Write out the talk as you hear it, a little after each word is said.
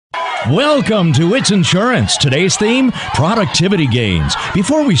Welcome to It's Insurance. Today's theme, productivity gains.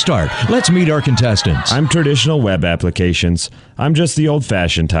 Before we start, let's meet our contestants. I'm traditional web applications. I'm just the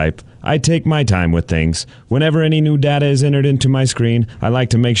old-fashioned type. I take my time with things. Whenever any new data is entered into my screen, I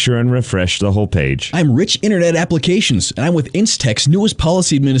like to make sure and refresh the whole page. I'm Rich Internet Applications, and I'm with Instec's newest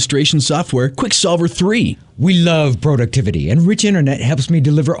policy administration software, Quicksolver 3. We love productivity, and Rich Internet helps me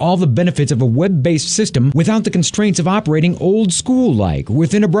deliver all the benefits of a web-based system without the constraints of operating old school-like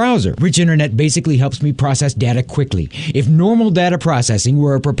within a browser. Rich Internet basically helps me process data quickly. If normal data processing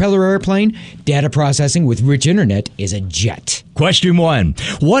were a propeller airplane, data processing with Rich Internet is a jet. Question 1.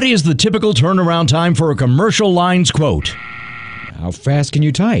 What is the typical turnaround time for a commercial lines quote? How fast can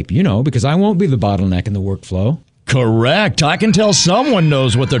you type? You know, because I won't be the bottleneck in the workflow. Correct. I can tell someone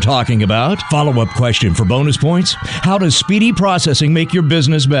knows what they're talking about. Follow-up question for bonus points. How does speedy processing make your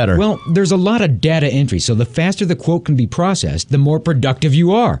business better? Well, there's a lot of data entry, so the faster the quote can be processed, the more productive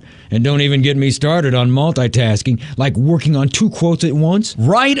you are. And don't even get me started on multitasking, like working on 2 quotes at once.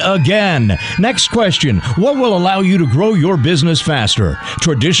 Right again. Next question. What will allow you to grow your business faster?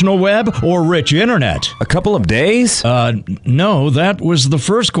 Traditional web or rich internet? A couple of days? No, that was the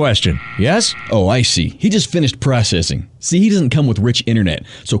first question. Yes? Oh, I see. He just finished processing. See, he doesn't come with Rich Internet,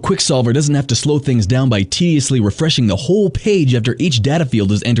 so Quicksolver doesn't have to slow things down by tediously refreshing the whole page after each data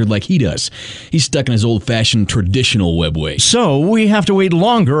field is entered like he does. He's stuck in his old-fashioned traditional web way. So we have to wait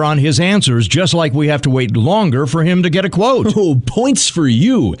longer on his answers, just like we have to wait longer for him to get a quote. Oh, points for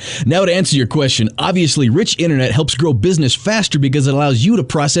you. Now to answer your question, obviously Rich Internet helps grow business faster because it allows you to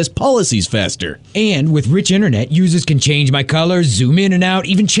process policies faster. And with Rich Internet, users can change my colors, zoom in and out,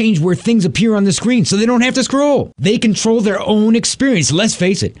 even change where things appear on the screen so they don't have to scroll. They control their own experience. Let's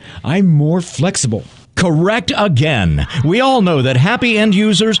face it, I'm more flexible. Correct again. We all know that happy end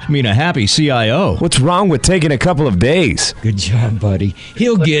users mean a happy CIO. What's wrong with taking a couple of days? Good job, buddy.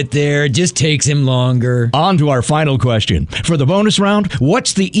 He'll get there. It just takes him longer. On to our final question. For the bonus round,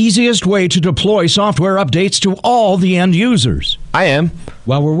 what's the easiest way to deploy software updates to all the end users? I am.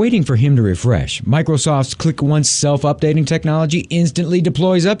 While we're waiting for him to refresh, Microsoft's Click Once self-updating technology instantly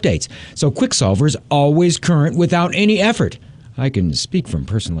deploys updates, so Quicksolver is always current without any effort. I can speak from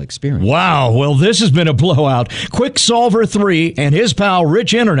personal experience. Wow, well, this has been a blowout. Quicksolver 3 and his pal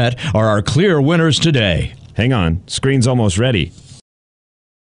Rich Internet are our clear winners today. Hang on. Screen's almost ready.